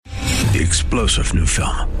the explosive new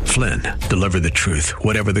film, Flynn, Deliver the Truth,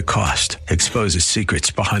 Whatever the Cost, exposes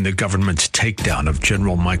secrets behind the government's takedown of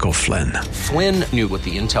General Michael Flynn. Flynn knew what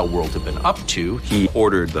the intel world had been up to. He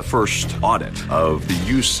ordered the first audit of the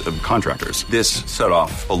use of contractors. This set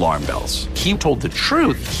off alarm bells. He told the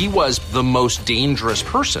truth. He was the most dangerous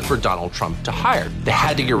person for Donald Trump to hire. They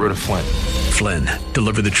had to get rid of Flynn. Flynn,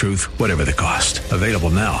 Deliver the Truth, Whatever the Cost. Available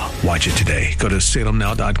now. Watch it today. Go to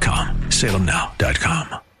salemnow.com.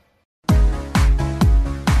 salemnow.com.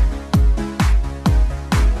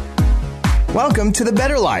 Welcome to The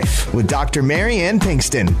Better Life with Dr. Mary Ann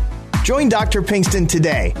Pinkston. Join Dr. Pinkston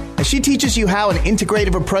today as she teaches you how an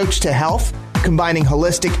integrative approach to health, combining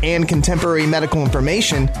holistic and contemporary medical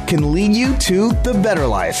information, can lead you to the better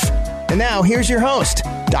life. And now, here's your host,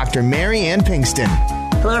 Dr. Mary Ann Pinkston.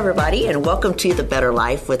 Hello, everybody, and welcome to The Better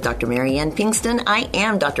Life with Dr. Mary Ann Pinkston. I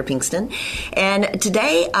am Dr. Pinkston, and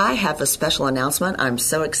today I have a special announcement. I'm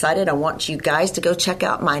so excited. I want you guys to go check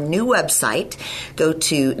out my new website. Go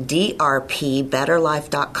to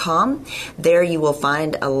drpbetterlife.com. There you will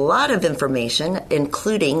find a lot of information,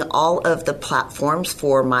 including all of the platforms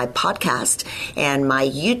for my podcast and my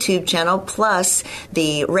YouTube channel, plus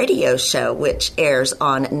the radio show, which airs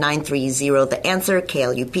on 930 The Answer,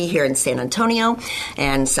 KLUP here in San Antonio,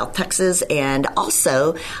 and South Texas. And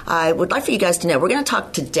also, I would like for you guys to know, we're going to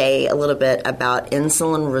talk today a little bit about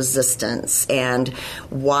insulin resistance and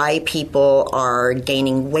why people are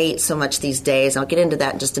gaining weight so much these days. I'll get into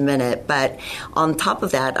that in just a minute. But on top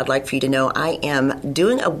of that, I'd like for you to know I am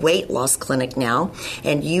doing a weight loss clinic now,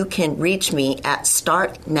 and you can reach me at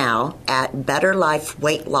Start Now at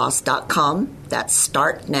betterlifeweightloss.com. That's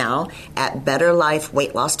Start Now at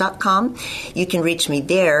betterlifeweightloss.com. You can reach me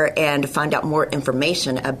there and find out more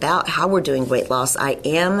information about how we're doing weight loss. I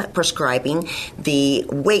am prescribing the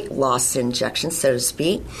weight loss injections, so to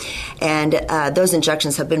speak. And those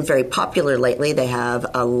injections have been very popular lately. They have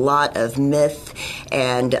a lot of myth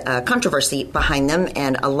and controversy behind them,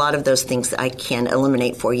 and a lot of those things that I can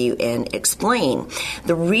eliminate for you and explain.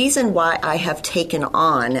 The reason why I have taken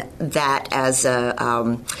on that as a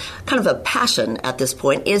kind of a passion at this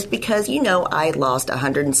point is because, I lost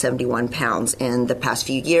 171 pounds in the past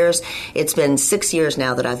few years. It's been 6 years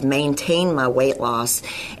now that I've maintained my weight loss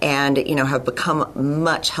and, have become a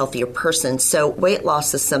much healthier person. So weight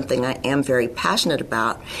loss is something I am very passionate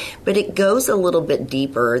about, but it goes a little bit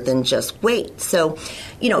deeper than just weight. So,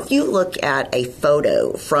 if you look at a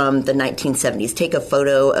photo from the 1970s, take a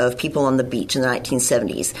photo of people on the beach in the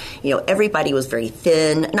 1970s, everybody was very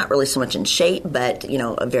thin, not really so much in shape, but,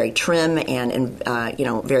 very trim and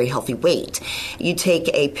very healthy weight. You take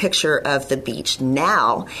a picture of the beach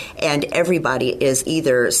now, and everybody is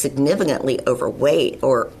either significantly overweight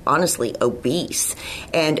or honestly obese.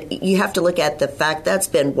 And you have to look at the fact that's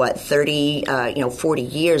been, 30, 40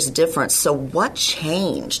 years difference. So what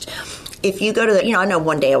changed? If you go to I know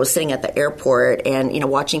one day I was sitting at the airport and,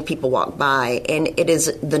 watching people walk by, and it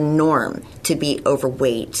is the norm to be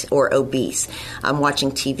overweight or obese. I'm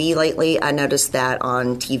watching TV lately. I noticed that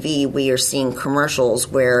on TV we are seeing commercials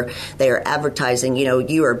where they are advertising,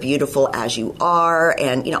 you are beautiful as you are.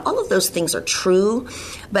 And, all of those things are true.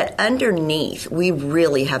 But underneath, we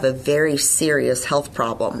really have a very serious health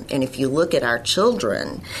problem. And if you look at our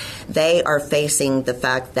children, they are facing the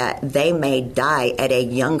fact that they may die at a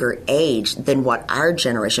younger age than what our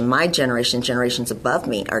generation, my generation, generations above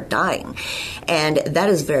me are dying. And that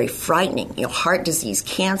is very frightening. Heart disease,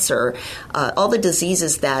 cancer, all the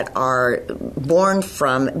diseases that are born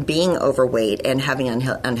from being overweight and having an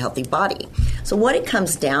unhealthy body. So what it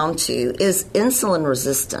comes down to is insulin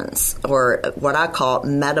resistance, or what I call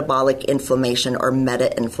metabolic inflammation or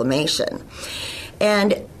meta-inflammation.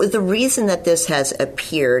 And the reason that this has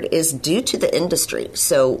appeared is due to the industry.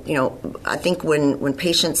 So, I think when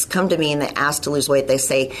patients come to me and they ask to lose weight, they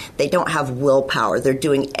say they don't have willpower. They're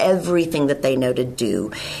doing everything that they know to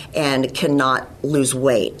do and cannot lose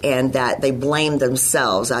weight, and that they blame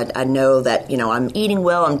themselves. I know that, I'm eating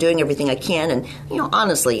well, I'm doing everything I can. And,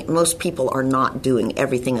 honestly, most people are not doing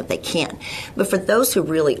everything that they can. But for those who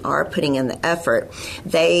really are putting in the effort,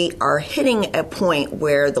 they are hitting a point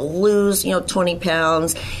where they'll lose, 20 pounds,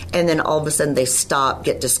 and then all of a sudden they stop,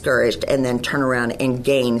 get discouraged, and then turn around and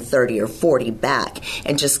gain 30 or 40 back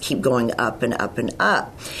and just keep going up and up and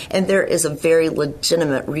up. And there is a very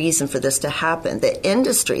legitimate reason for this to happen. The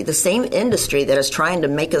industry, the same industry that is trying to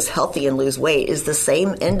make us healthy and lose weight, is the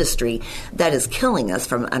same industry that is killing us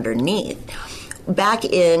from underneath. back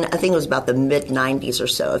in, I think it was about the mid-90s or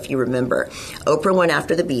so, if you remember, Oprah went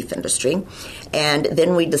after the beef industry, and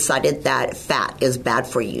then we decided that fat is bad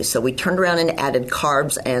for you. So we turned around and added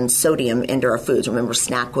carbs and sodium into our foods. Remember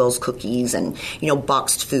SnackWell's cookies and,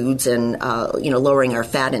 boxed foods and, lowering our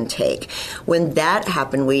fat intake. When that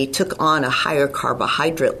happened, we took on a higher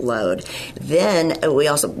carbohydrate load. Then we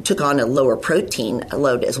also took on a lower protein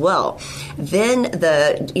load as well. Then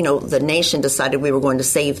the nation decided we were going to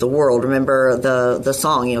save the world. Remember the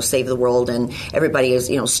song, Save the World, and everybody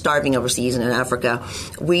is, starving overseas and in Africa.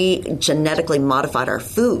 We genetically modified our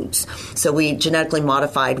foods. So we genetically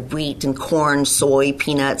modified wheat and corn, soy,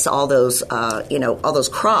 peanuts, all those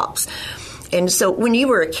crops. And so when you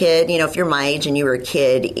were a kid, if you're my age and you were a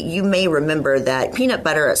kid, you may remember that peanut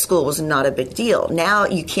butter at school was not a big deal. Now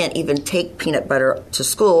you can't even take peanut butter to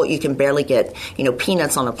school. You can barely get,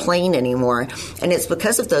 peanuts on a plane anymore. And it's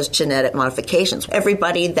because of those genetic modifications.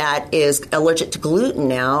 Everybody that is allergic to gluten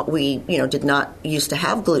now, we, did not used to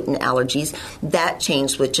have gluten allergies. That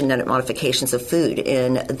changed with genetic modifications of food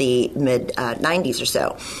in the mid-90s or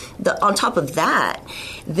so. On top of that,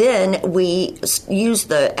 then we used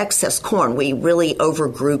the excess corn. We really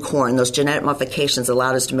overgrew corn. Those genetic modifications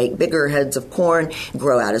allowed us to make bigger heads of corn,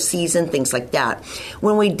 grow out of season, things like that.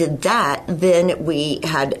 When we did that, then we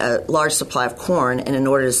had a large supply of corn, and in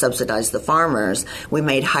order to subsidize the farmers, we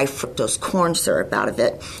made high fructose corn syrup out of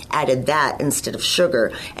it, added that instead of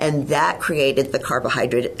sugar, and that created the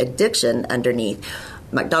carbohydrate addiction underneath.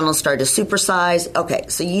 McDonald's started to supersize. Okay,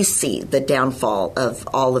 so you see the downfall of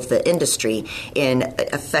all of the industry in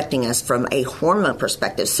affecting us from a hormone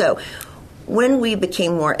perspective. So when we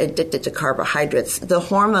became more addicted to carbohydrates, the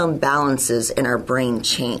hormone balances in our brain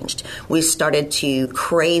changed. We started to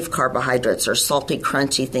crave carbohydrates or salty,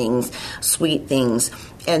 crunchy things, sweet things,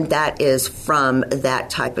 and that is from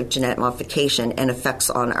that type of genetic modification and effects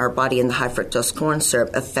on our body in the high fructose corn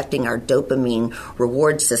syrup affecting our dopamine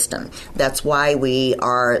reward system. That's why we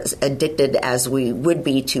are addicted as we would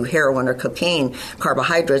be to heroin or cocaine.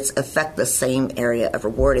 Carbohydrates affect the same area of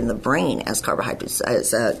reward in the brain as carbohydrates,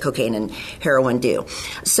 as cocaine and heroin do.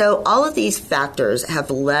 So all of these factors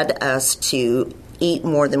have led us to eat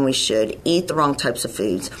more than we should, eat the wrong types of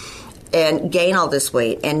foods, and gain all this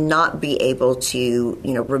weight and not be able to,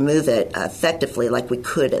 remove it effectively like we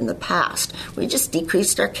could in the past. We just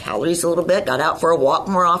decreased our calories a little bit, got out for a walk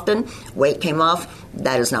more often, weight came off.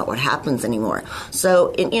 That is not what happens anymore.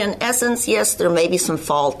 So in essence, yes, there may be some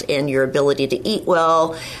fault in your ability to eat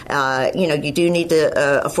well. You do need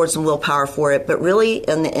to afford some willpower for it, but really,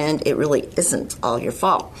 in the end, it really isn't all your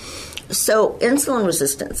fault. So insulin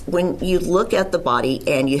resistance, when you look at the body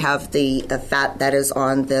and you have the fat that is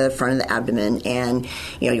on the front of the abdomen and,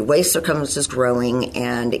 your waist circumference is growing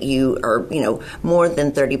and you are, more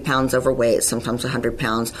than 30 pounds overweight, sometimes 100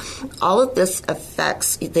 pounds, all of this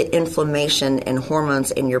affects the inflammation and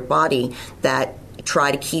hormones in your body that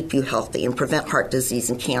try to keep you healthy and prevent heart disease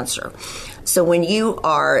and cancer. So when you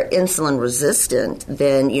are insulin resistant,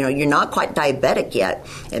 then, you're not quite diabetic yet.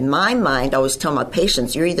 In my mind, I always tell my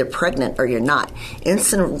patients, you're either pregnant or you're not.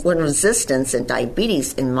 Insulin resistance and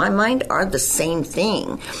diabetes, in my mind, are the same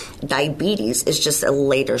thing. Diabetes is just a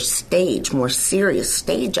later stage, more serious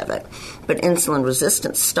stage of it. But insulin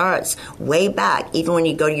resistance starts way back, even when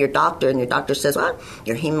you go to your doctor and your doctor says, well,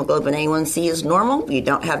 your hemoglobin A1C is normal, you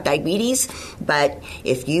don't have diabetes, but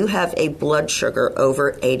if you have a blood sugar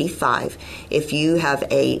over 85, if you have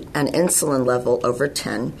an insulin level over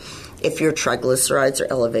 10, if your triglycerides are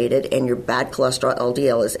elevated and your bad cholesterol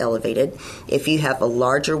LDL is elevated, if you have a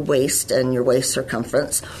larger waist and your waist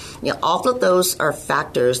circumference, all of those are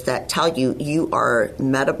factors that tell you you are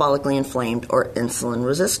metabolically inflamed or insulin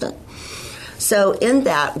resistant. So in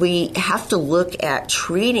that, we have to look at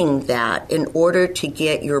treating that in order to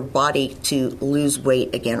get your body to lose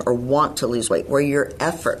weight again or want to lose weight, where your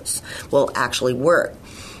efforts will actually work.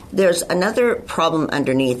 There's another problem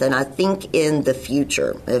underneath, and I think in the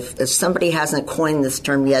future, if somebody hasn't coined this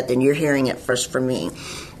term yet, then you're hearing it first from me.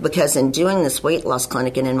 Because in doing this weight loss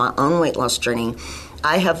clinic and in my own weight loss journey,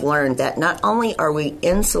 I have learned that not only are we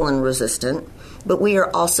insulin resistant, but we are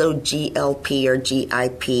also GLP or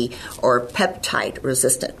GIP or peptide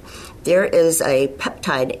resistant. There is a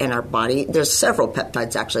peptide in our body. There's several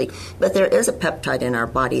peptides actually, but there is a peptide in our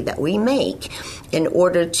body that we make in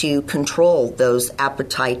order to control those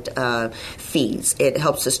appetite feeds. It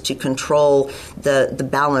helps us to control the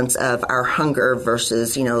balance of our hunger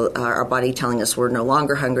versus, our body telling us we're no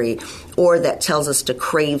longer hungry, or that tells us to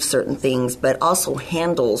crave certain things, but also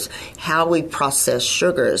handles how we process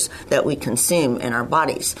sugars that we consume in our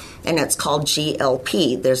bodies. And it's called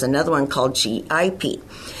GLP. There's another one called GIP.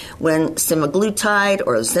 When semaglutide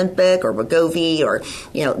or Ozempic or Wegovy or,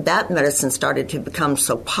 that medicine started to become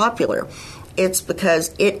so popular, it's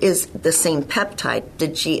because it is the same peptide, the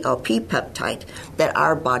GLP peptide, that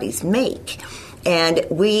our bodies make. And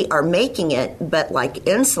we are making it, but like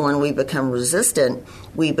insulin, we become resistant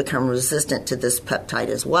to this peptide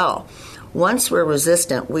as well. Once we're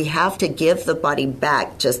resistant, we have to give the body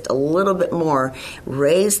back just a little bit more,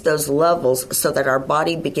 raise those levels so that our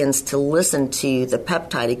body begins to listen to the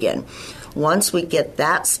peptide again. Once we get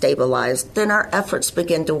that stabilized, then our efforts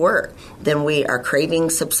begin to work. Then our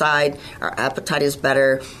cravings subside, our appetite is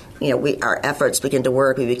better, our efforts begin to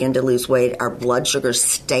work, we begin to lose weight, our blood sugars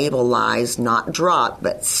stabilize, not drop,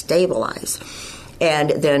 but stabilize.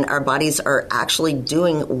 And then our bodies are actually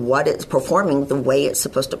doing what it's performing the way it's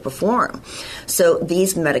supposed to perform. So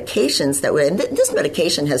these medications this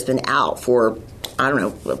medication has been out for, I don't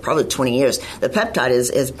know, probably 20 years. The peptide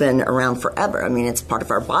has been around forever. I mean, it's part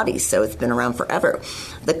of our bodies, so it's been around forever.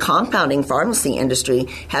 The compounding pharmacy industry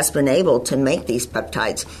has been able to make these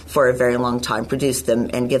peptides for a very long time, produce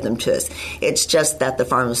them, and give them to us. It's just that the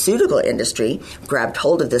pharmaceutical industry grabbed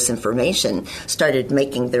hold of this information, started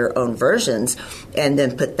making their own versions, and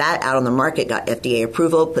then put that out on the market, got FDA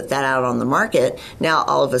approval, put that out on the market. Now,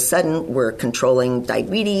 all of a sudden, we're controlling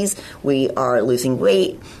diabetes, we are losing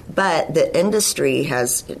weight, but the industry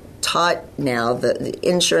has taught now the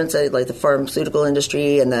insurance, like the pharmaceutical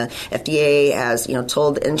industry and the FDA has,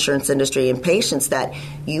 told the insurance industry and patients that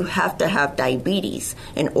you have to have diabetes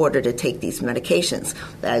in order to take these medications.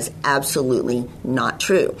 That is absolutely not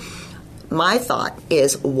true. My thought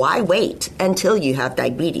is, why wait until you have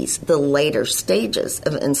diabetes, the later stages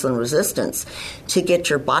of insulin resistance, to get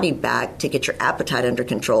your body back, to get your appetite under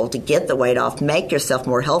control, to get the weight off, make yourself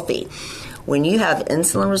more healthy? When you have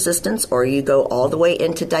insulin resistance or you go all the way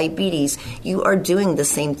into diabetes, you are doing the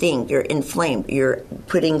same thing. You're inflamed. You're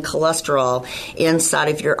putting cholesterol inside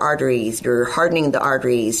of your arteries. You're hardening the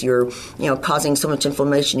arteries. You're, causing so much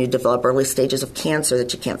inflammation. You develop early stages of cancer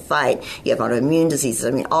that you can't fight. You have autoimmune diseases. I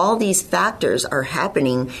mean, all these factors are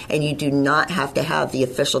happening, and you do not have to have the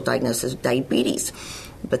official diagnosis of diabetes.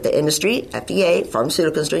 But the industry, FDA,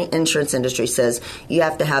 pharmaceutical industry, insurance industry says you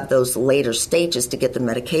have to have those later stages to get the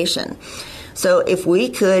medication. So if we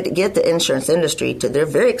could get the insurance industry they're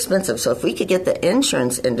very expensive, so if we could get the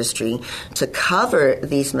insurance industry to cover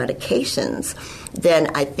these medications,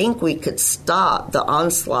 then I think we could stop the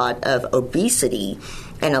onslaught of obesity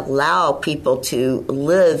and allow people to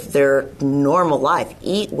live their normal life,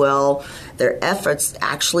 eat well, their efforts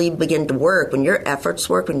actually begin to work. When your efforts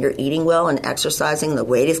work, when you're eating well and exercising, the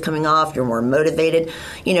weight is coming off, you're more motivated,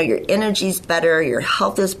 your energy's better, your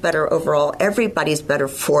health is better overall, everybody's better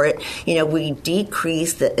for it. We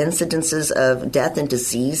decrease the incidences of death and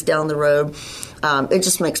disease down the road. It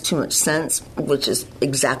just makes too much sense, which is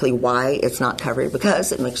exactly why it's not covered,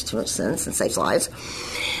 because it makes too much sense and saves lives.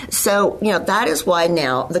 So, that is why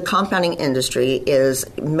now the compounding industry is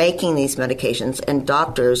making these medications, and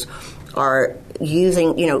doctors are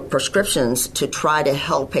using, prescriptions to try to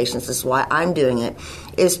help patients. This is why I'm doing it,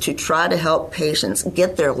 is to try to help patients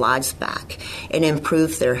get their lives back and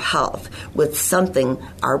improve their health with something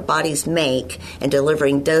our bodies make, and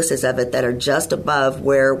delivering doses of it that are just above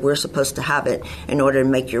where we're supposed to have it in order to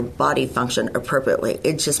make your body function appropriately.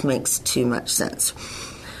 It just makes too much sense.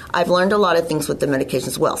 I've learned a lot of things with the medication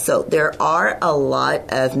as well. So there are a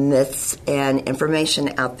lot of myths and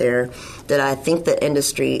information out there that I think the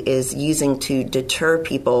industry is using to deter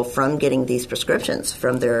people from getting these prescriptions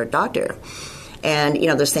from their doctor. And,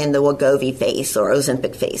 they're saying the Wegovy face or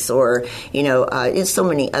Ozempic face or, it's so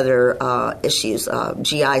many other issues,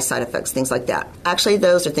 GI side effects, things like that. Actually,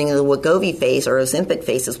 those are things, the Wegovy face or Ozempic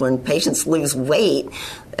face is when patients lose weight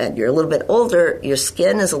and you're a little bit older, your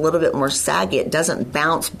skin is a little bit more saggy. It doesn't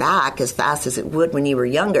bounce back as fast as it would when you were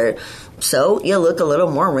younger. So you look a little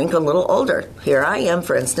more wrinkled, a little older. Here I am,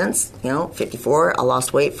 for instance, 54. I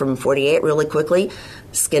lost weight from 48 really quickly.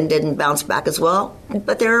 Skin didn't bounce back as well.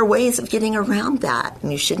 But there are ways of getting around that.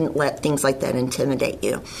 And you shouldn't let things like that intimidate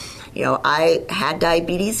you. I had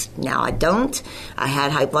diabetes. Now I don't. I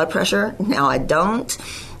had high blood pressure. Now I don't.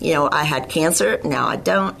 I had cancer. Now I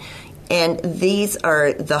don't. And these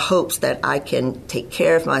are the hopes that I can take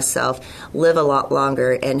care of myself, live a lot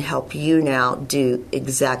longer, and help you now do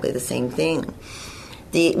exactly the same thing.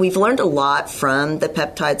 We've learned a lot from the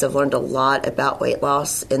peptides. I've learned a lot about weight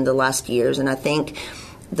loss in the last years, and I think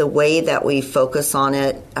the way that we focus on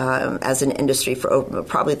it as an industry for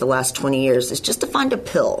probably the last 20 years is just to find a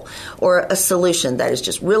pill or a solution that is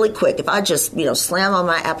just really quick. If I just, slam on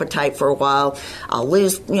my appetite for a while, I'll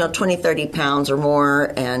lose, 20, 30 pounds or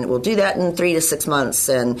more, and we'll do that in 3 to 6 months.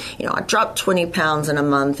 And, I dropped 20 pounds in a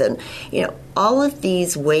month. And, all of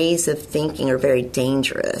these ways of thinking are very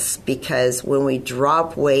dangerous, because when we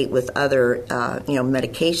drop weight with other,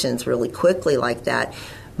 medications really quickly like that,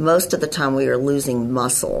 most of the time we are losing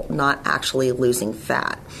muscle, not actually losing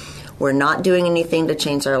fat. We're not doing anything to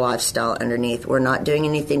change our lifestyle underneath. We're not doing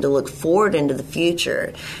anything to look forward into the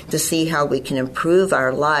future to see how we can improve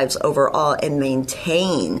our lives overall and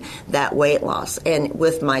maintain that weight loss. And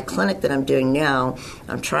with my clinic that I'm doing now,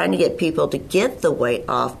 I'm trying to get people to get the weight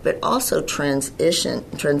off, but also transition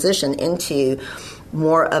into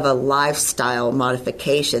more of a lifestyle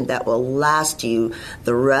modification that will last you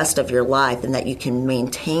the rest of your life, and that you can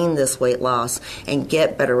maintain this weight loss and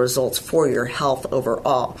get better results for your health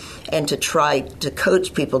overall. And to try to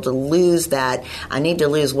coach people to lose that, I need to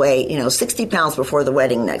lose weight, 60 pounds before the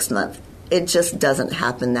wedding next month. It just doesn't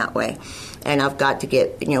happen that way. And I've got to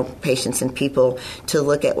get, patients and people to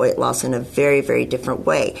look at weight loss in a very, very different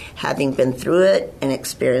way. Having been through it and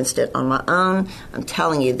experienced it on my own, I'm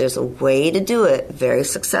telling you, there's a way to do it very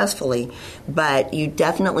successfully, but you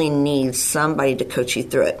definitely need somebody to coach you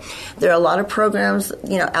through it. There are a lot of programs,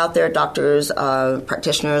 out there, doctors,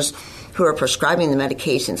 practitioners, who are prescribing the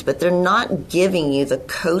medications, but they're not giving you the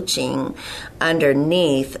coaching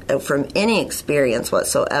underneath from any experience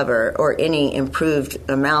whatsoever or any improved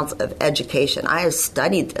amounts of education. I have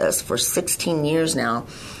studied this for 16 years now,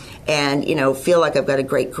 and, feel like I've got a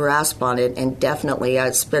great grasp on it. And definitely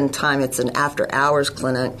I spend time, it's an after-hours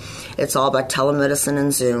clinic. It's all about telemedicine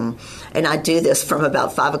and Zoom. And I do this from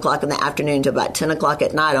about 5 o'clock in the afternoon to about 10 o'clock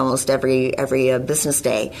at night almost every business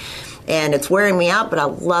day. And it's wearing me out, but I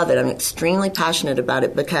love it. I'm extremely passionate about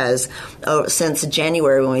it because since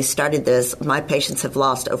January when we started this, my patients have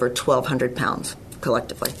lost over 1,200 pounds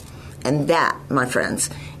collectively. And that, my friends,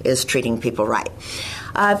 is treating people right.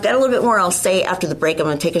 I've got a little bit more I'll say after the break. I'm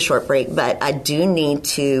going to take a short break, but I do need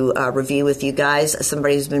to review with you guys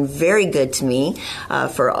somebody who's been very good to me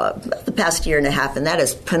for the past year and a half, and that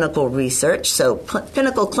is Pinnacle Research. So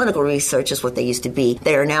Pinnacle Clinical Research is what they used to be.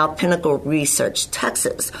 They are now Pinnacle Research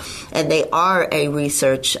Texas, and they are a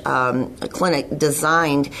research clinic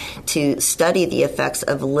designed to study the effects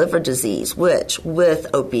of liver disease, which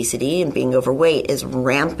with obesity and being overweight is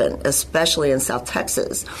rampant, especially in South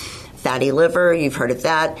Texas. Fatty liver, you've heard of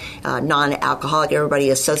that. Non-alcoholic, everybody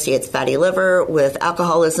associates fatty liver with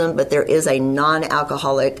alcoholism, but there is a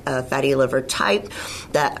non-alcoholic fatty liver type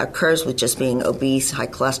that occurs with just being obese, high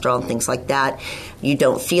cholesterol, and things like that. You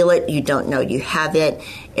don't feel it, you don't know you have it,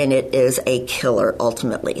 and it is a killer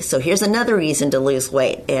ultimately. So here's another reason to lose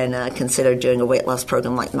weight and consider doing a weight loss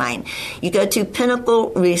program like mine. You go to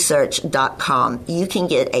pinnacleresearch.com. You can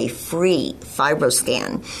get a free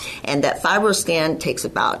FibroScan, and that FibroScan takes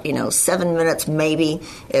about 7 minutes maybe.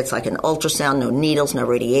 It's like an ultrasound, no needles, no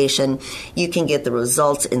radiation. You can get the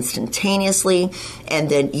results instantaneously, and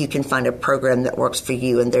then you can find a program that works for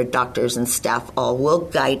you, and their doctors and staff all will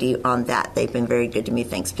guide you on that. They've been very good to me.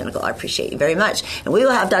 Thanks, Pinnacle. I appreciate you very much. And we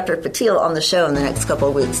will have Dr. Patil on the show in the next couple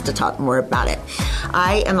of weeks to talk more about it.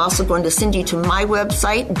 I am also going to send you to my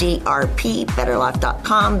website,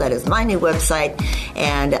 drpbetterlife.com. That is my new website.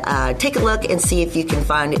 And take a look and see if you can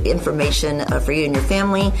find information for you and your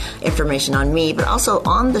family, information on me, but also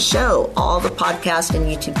on the show, all the podcast and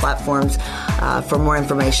YouTube platforms for more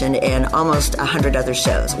information, and almost 100 other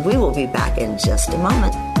shows. We will be back in just a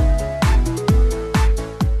moment.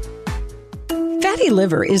 Fatty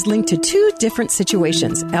liver is linked to two different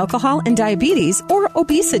situations, alcohol and diabetes or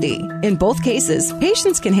obesity. In both cases,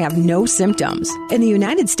 patients can have no symptoms. In the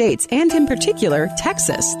United States, and in particular,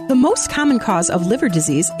 Texas, the most common cause of liver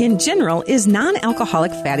disease in general is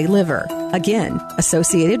non-alcoholic fatty liver. Again,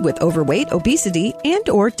 associated with overweight, obesity, and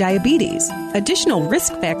or diabetes. Additional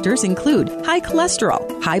risk factors include high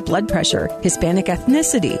cholesterol, high blood pressure, Hispanic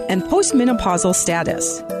ethnicity, and postmenopausal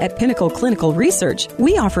status. At Pinnacle Clinical Research,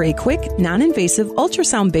 we offer a quick, non-invasive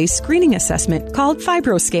ultrasound-based screening assessment called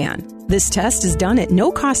FibroScan. This test is done at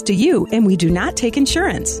no cost to you, and we do not take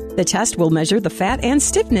insurance. The test will measure the fat and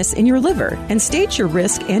stiffness in your liver and stage your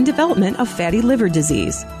risk and development of fatty liver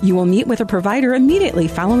disease. You will meet with a provider immediately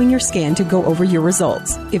following your scan to go over your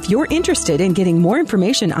results. If you're interested in getting more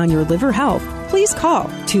information on your liver health, please call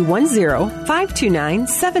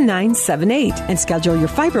 210-529-7978 and schedule your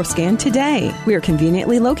FibroScan today. We are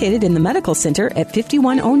conveniently located in the Medical Center at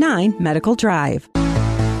 5109 Medical Drive.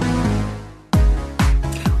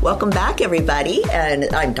 Welcome back, everybody.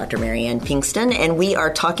 And I'm Dr. Mary Ann Pinkston, and we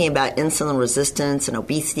are talking about insulin resistance and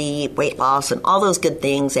obesity, weight loss, and all those good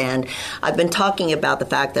things. And I've been talking about the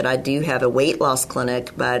fact that I do have a weight loss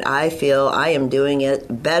clinic, but I feel I am doing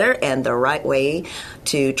it better and the right way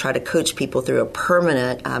to try to coach people through a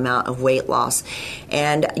permanent amount of weight loss.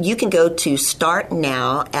 And you can go to Start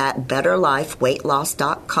Now at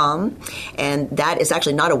betterlifeweightloss.com. And that is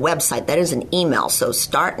actually not a website. That is an email. So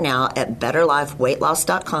Start Now at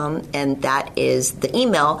betterlifeweightloss.com. And that is the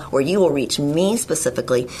email where you will reach me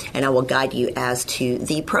specifically, and I will guide you as to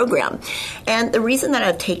the program. And the reason that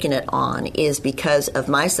I've taken it on is because of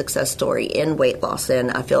my success story in weight loss.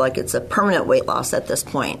 And I feel like it's a permanent weight loss at this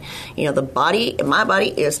point. You know, my body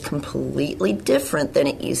is completely different than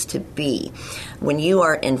it used to be. When you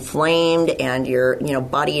are inflamed and your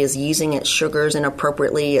body is using its sugars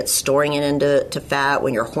inappropriately, it's storing it into fat,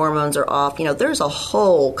 when your hormones are off, there's a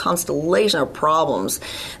whole constellation of problems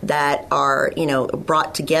that are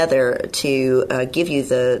brought together to give you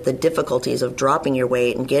the difficulties of dropping your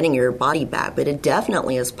weight and getting your body back. But it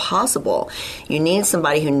definitely is possible. You need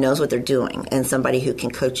somebody who knows what they're doing and somebody who can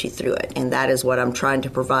coach you through it. And that is what I'm trying to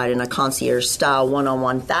provide in a concierge style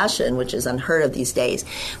one-on-one fashion, which is unheard of these days.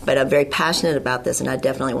 But I'm very passionate about this, and I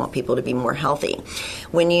definitely want people to be more healthy.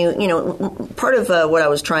 When part of what I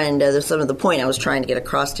was trying to, some of the point I was trying to get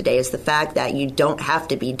across today is the fact that you don't have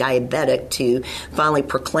to be diabetic to finally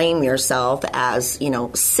proclaim yourself as,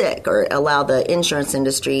 sick, or allow the insurance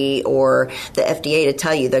industry or the FDA to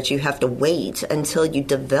tell you that you have to wait until you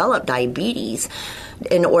develop diabetes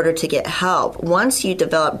in order to get help. Once you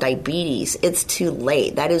develop diabetes, it's too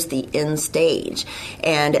late. That is the end stage.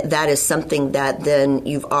 And that is something that then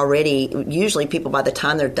usually people by the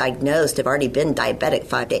time they're diagnosed have already been diabetic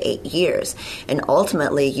 5 to 8 years. And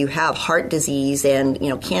ultimately you have heart disease and,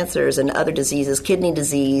 cancers and other diseases, kidney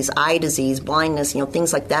disease, eye disease, blindness,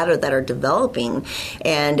 things like that are developing.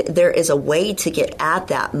 And there is a way to get at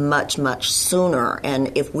that much, much sooner.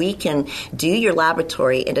 And if we can do your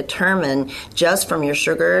laboratory and determine just from your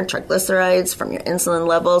sugar, triglycerides, from your insulin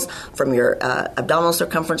levels, from your abdominal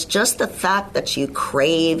circumference, just the fact that you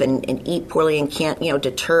crave and eat poorly and can't,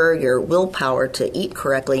 deter your willpower to eat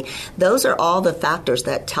correctly, those are all the factors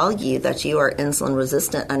that tell you that you are insulin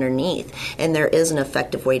resistant underneath, and there is an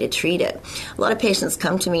effective way to treat it. A lot of patients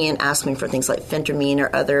come to me and ask me for things like phentermine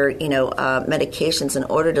or other, medications in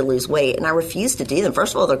order to lose weight, and I refuse to do them.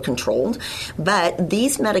 First of all, they're controlled, but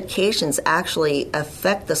these medications actually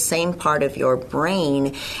affect the same part of your brain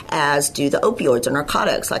as do the opioids or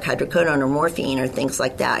narcotics like hydrocodone or morphine or things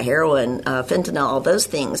like that, heroin, fentanyl, all those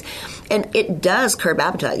things. And it does curb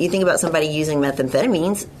appetite. You think about somebody using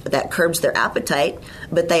methamphetamines, that curbs their appetite,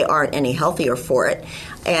 but they aren't any healthier for it.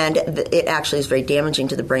 And it actually is very damaging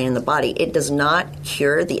to the brain and the body. It does not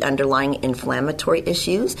cure the underlying inflammatory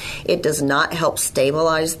issues. It does not help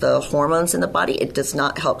stabilize the hormones in the body. It does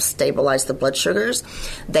not help stabilize the blood sugars.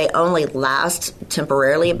 They only last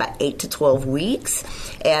temporarily about 8 to 12 weeks.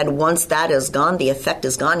 And once that is gone, the effect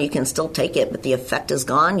is gone. You can still take it, but the effect is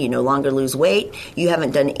gone. You no longer lose weight. You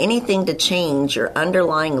haven't done anything to change your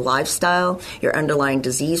underlying lifestyle, your underlying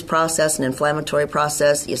disease process and inflammatory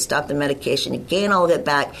process. You stop the medication, you gain all of it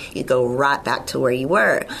back, you go right back to where you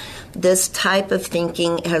were. This type of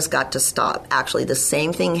thinking has got to stop. Actually, the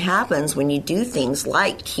same thing happens when you do things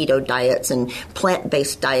like keto diets and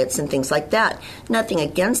plant-based diets and things like that. Nothing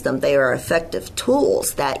against them. They are effective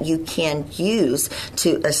tools that you can use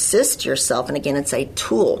to assist yourself. And again, it's a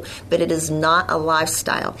tool, but it is not a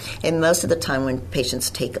lifestyle. And most of the time when patients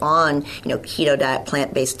take on, keto diet,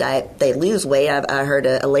 plant-based diet, they lose weight. I heard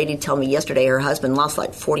a lady tell me yesterday her husband lost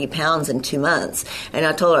like 40 pounds in 2 months. And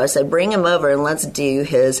I told her, I said, bring him over and let's do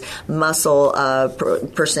his muscle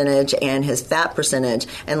percentage and his fat percentage,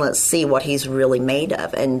 and let's see what he's really made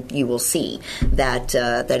of. And you will see that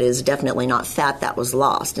that is definitely not fat that was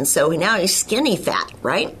lost. And so now he's skinny fat,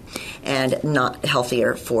 right? And not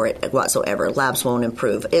healthier for it whatsoever. Labs won't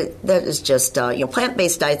improve. That is just,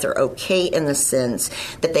 plant-based diets are okay in the sense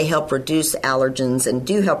that they help reduce allergens and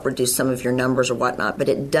do help reduce some of your numbers or whatnot, but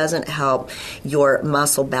it doesn't help your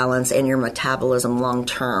muscle balance and your metabolism long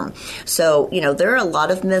term. So, there are a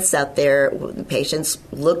lot of myths out there. Patients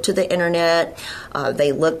look to the internet.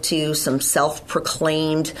 They look to some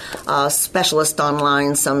self-proclaimed specialist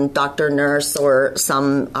online, some doctor, nurse, or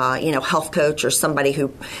some, health coach or somebody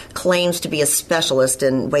who claims to be a specialist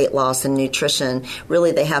in weight loss and nutrition,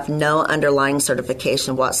 really they have no underlying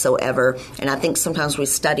certification whatsoever. And I think sometimes we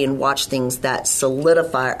study and watch things that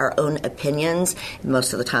solidify our own opinions.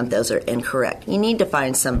 Most of the time, those are incorrect. You need to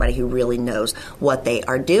find somebody who really knows what they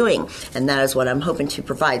are doing. And that is what I'm hoping to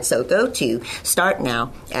provide. So go to Start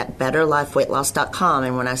Now at BetterLifeWeightLoss.com.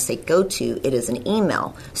 And when I say go to, it is an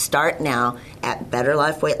email. Start Now at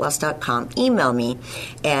BetterLifeWeightLoss.com. Email me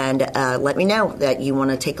and let me know that you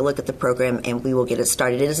want to take a look at the program, and we will get it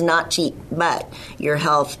started. It is not cheap, but your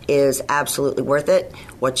health is absolutely worth it.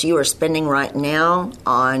 What you are spending right now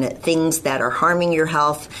on things that are harming your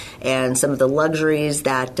health and some of the luxuries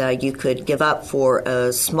that you could give up for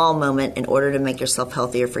a small moment in order to make yourself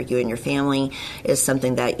healthier for you and your family is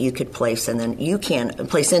something that you could place, and then you can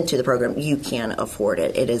place into the program. You can afford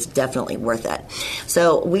it. It is definitely worth it.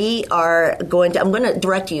 So I'm going to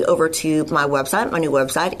direct you over to my website. My new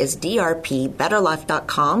website is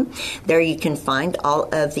drpbetterlife.com. There you can find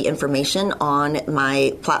all of the information on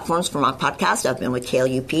my platforms for my podcast. I've been with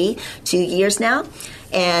KLUP 2 years now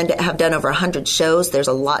and have done over 100 shows. There's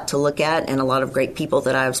a lot to look at and a lot of great people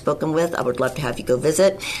that I've spoken with. I would love to have you go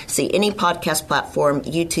visit, see any podcast platform,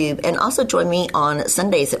 YouTube, and also join me on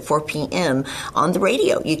Sundays at 4 p.m. on the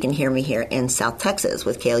radio. You can hear me here in South Texas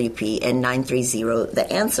with KLUP and 930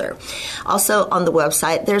 The Answer. Also on the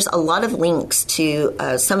website, there's a lot of links to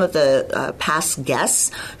some of the past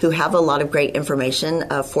guests who have a lot of great information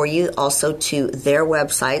for you, also to their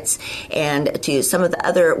websites and to some of the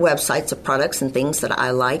other websites of products and things that I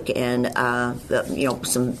like and,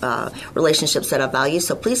 some relationships that I value.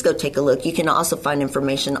 So please go take a look. You can also find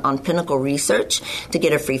information on Pinnacle Research to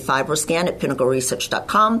get a free fiber scan at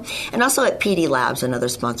pinnacleresearch.com, and also at PD Labs, another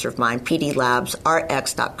sponsor of mine,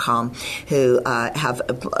 pdlabsrx.com, who have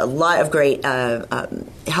a lot of great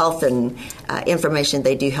health and information.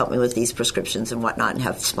 They do help me with these prescriptions and whatnot and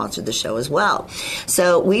have sponsored the show as well.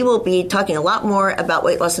 So we will be talking a lot more about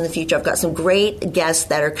weight loss in the future. I've got some great guests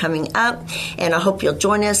that are coming up, and I hope you'll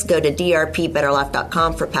join us. Go to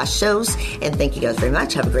drpbetterlife.com for past shows, and thank you guys very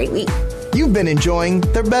much. Have a great week. You've been enjoying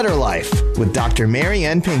The Better Life with Dr. Mary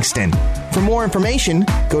Ann Pinkston. For more information,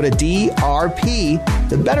 go to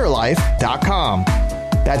drpthebetterlife.com.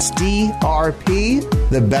 That's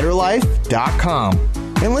drpthebetterlife.com.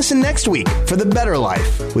 And listen next week for The Better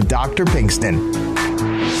Life with Dr. Pinkston.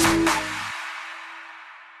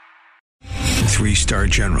 3-star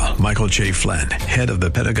General Michael J. Flynn, head of the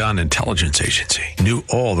Pentagon Intelligence Agency, knew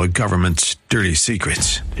all the government's dirty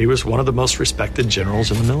secrets. He was one of the most respected generals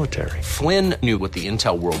in the military. Flynn knew what the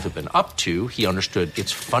intel world had been up to. He understood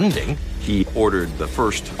its funding. He ordered the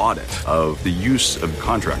first audit of the use of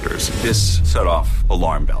contractors. This set off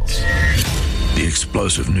alarm bells. The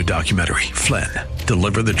explosive new documentary, Flynn,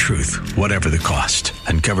 Deliver the Truth, Whatever the Cost,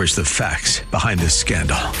 uncovers the facts behind this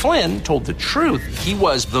scandal. Flynn told the truth. He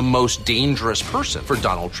was the most dangerous person for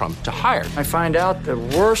Donald Trump to hire. I find out the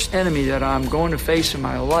worst enemy that I'm going to face in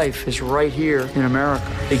my life is right here in America.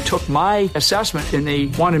 They took my assessment and they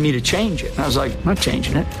wanted me to change it. And I was like, I'm not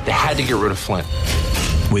changing it. They had to get rid of Flynn.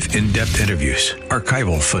 With in-depth interviews,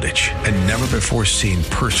 archival footage, and never-before-seen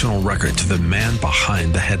personal records of the man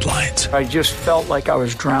behind the headlines. I just felt like I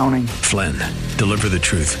was drowning. Flynn, Deliver the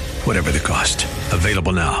Truth, Whatever the Cost.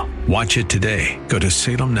 Available now. Watch it today. Go to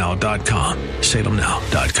salemnow.com.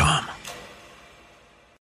 salemnow.com.